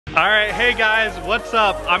All right, hey guys, what's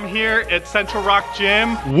up? I'm here at Central Rock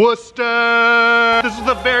Gym, Worcester. This is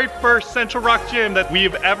the very first Central Rock Gym that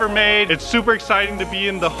we've ever made. It's super exciting to be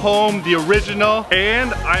in the home, the original.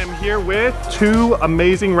 And I am here with two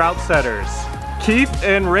amazing route setters, Keith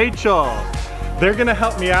and Rachel. They're gonna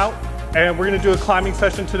help me out and we're gonna do a climbing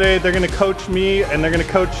session today. They're gonna coach me and they're gonna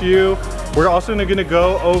coach you. We're also gonna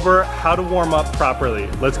go over how to warm up properly.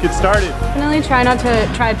 Let's get started. Definitely try not to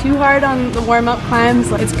try too hard on the warm-up climbs.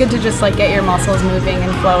 It's good to just like get your muscles moving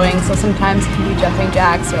and flowing. So sometimes it can be jumping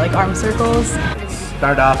jacks or like arm circles.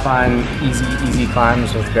 Start off on easy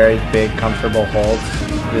climbs with very big, comfortable holds.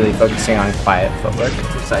 Really focusing on quiet footwork.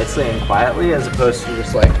 Precisely and quietly as opposed to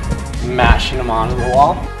just like mashing them onto the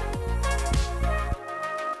wall.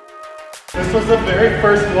 This was the very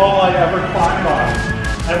first wall I ever climbed on.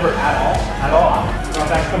 Ever at all. Brought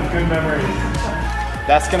back some good memories.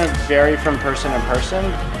 That's gonna vary from person to person.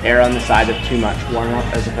 Err on the side of too much warm up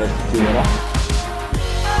as opposed to too little.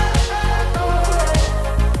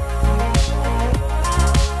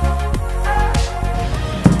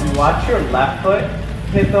 You watch your left foot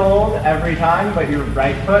hit the hold every time, but your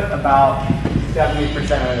right foot about 70%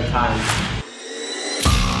 of the time.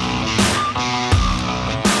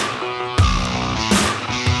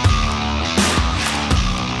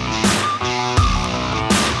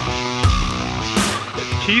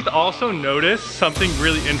 Keith also noticed something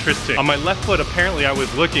really interesting. On my left foot, apparently I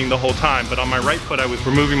was looking the whole time, but on my right foot, I was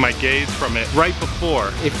removing my gaze from it right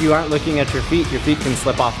before. If you aren't looking at your feet can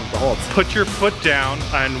slip off of the holds. Put your foot down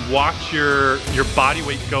and watch your body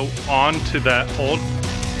weight go onto that hold.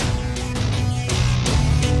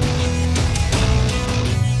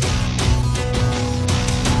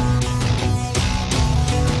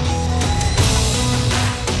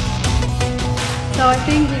 So I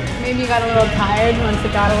think maybe you got a little tired once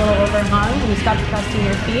it got a little overhung and you stopped trusting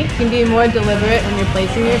your feet. You can be more deliberate when you're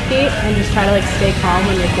placing your feet and just try to like stay calm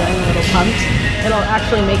when you're feeling a little pumped. It'll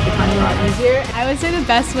actually make the climbing a lot easier. I would say the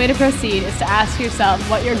best way to proceed is to ask yourself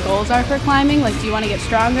what your goals are for climbing. Like, do you want to get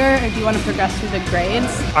stronger or do you want to progress through the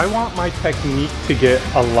grades? I want my technique to get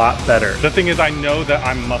a lot better. The thing is, I know that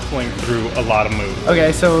I'm muscling through a lot of moves.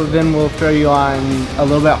 Okay, so then we'll throw you on a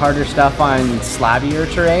little bit harder stuff on slabbier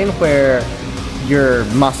terrain where your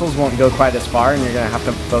muscles won't go quite as far and you're gonna have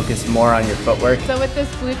to focus more on your footwork. So with this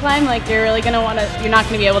glute climb, like you're really gonna wanna, you're not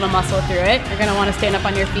gonna be able to muscle through it. You're gonna wanna stand up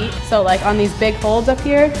on your feet. So like on these big holds up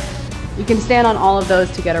here, you can stand on all of those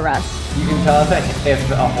to get a rest. You can tell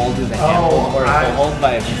if a hold is a hand hold or a full hold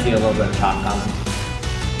by if you see a little bit of chalk on them.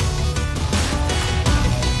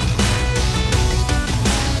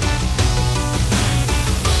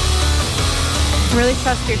 Really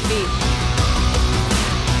trust your feet.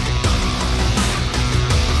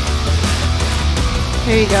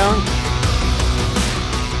 There you go.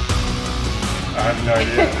 I have no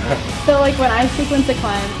idea. So like when I sequence a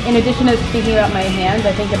climb, in addition to thinking about my hands,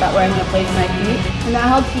 I think about where I'm going to place my feet. And that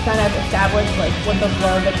helps you kind of establish like what the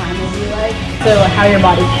flow of the climb will be like. So like how your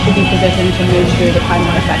body should be positioned to move through the climb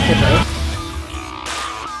more effectively.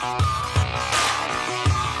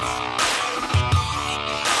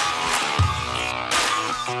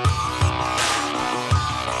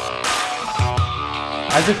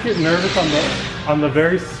 I just get nervous on the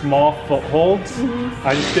very small footholds.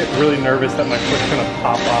 I just get really nervous that my foot's gonna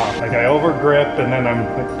pop off. Like I over grip and then I'm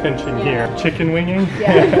like pinching here. Chicken winging?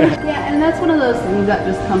 Yeah. Yeah, and that's one of those things that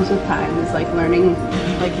just comes with time, is like learning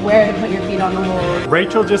like where to put your feet on the hold.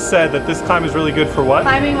 Rachel just said that this climb is really good for what?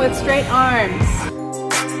 Climbing with straight arms.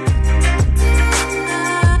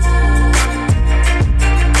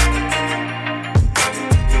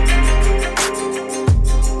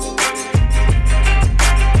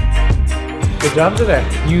 Good job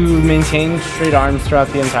today. You maintained straight arms throughout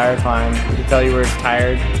the entire climb. You could tell you were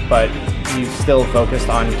tired, but you still focused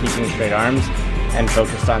on keeping straight arms and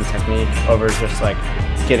focused on technique over just like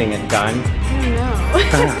getting it done. I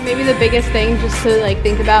don't know. Maybe the biggest thing just to like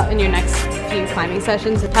think about in your next few climbing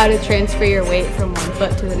sessions is how to transfer your weight from one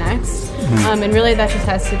foot to the next. And really that just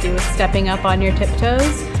has to do with stepping up on your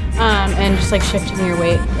tiptoes. And just like shifting your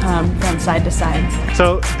weight from side to side.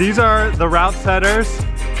 So these are the route setters,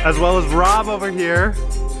 as well as Rob over here.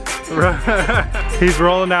 He's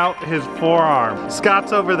rolling out his forearm.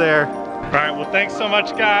 Scott's over there. All right, well thanks so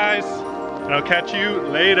much guys, and I'll catch you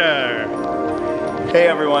later. Hey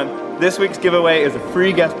everyone, this week's giveaway is a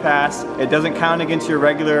free guest pass. It doesn't count against your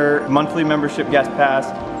regular monthly membership guest pass.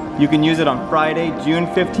 You can use it on Friday, June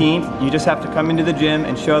 15th. You just have to come into the gym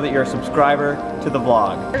and show that you're a subscriber to the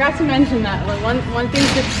vlog. I forgot to mention that one thing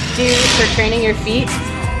to do for training your feet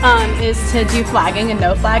is to do flagging and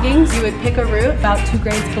no flagging. So you would pick a route about 2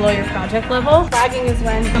 grades below your project level. Flagging is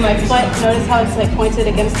when my foot, notice how it's like pointed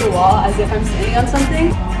against the wall as if I'm standing on something.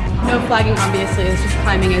 No flagging obviously is just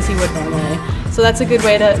climbing as you would normally. So that's a good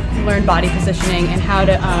way to learn body positioning and how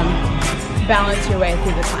to balance your way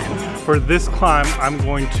through the climb. For this climb, I'm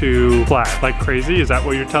going to flag like crazy. Is that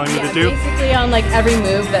what you're telling me to do? Basically on like every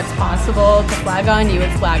move that's possible to flag on, you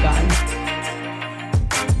would flag on.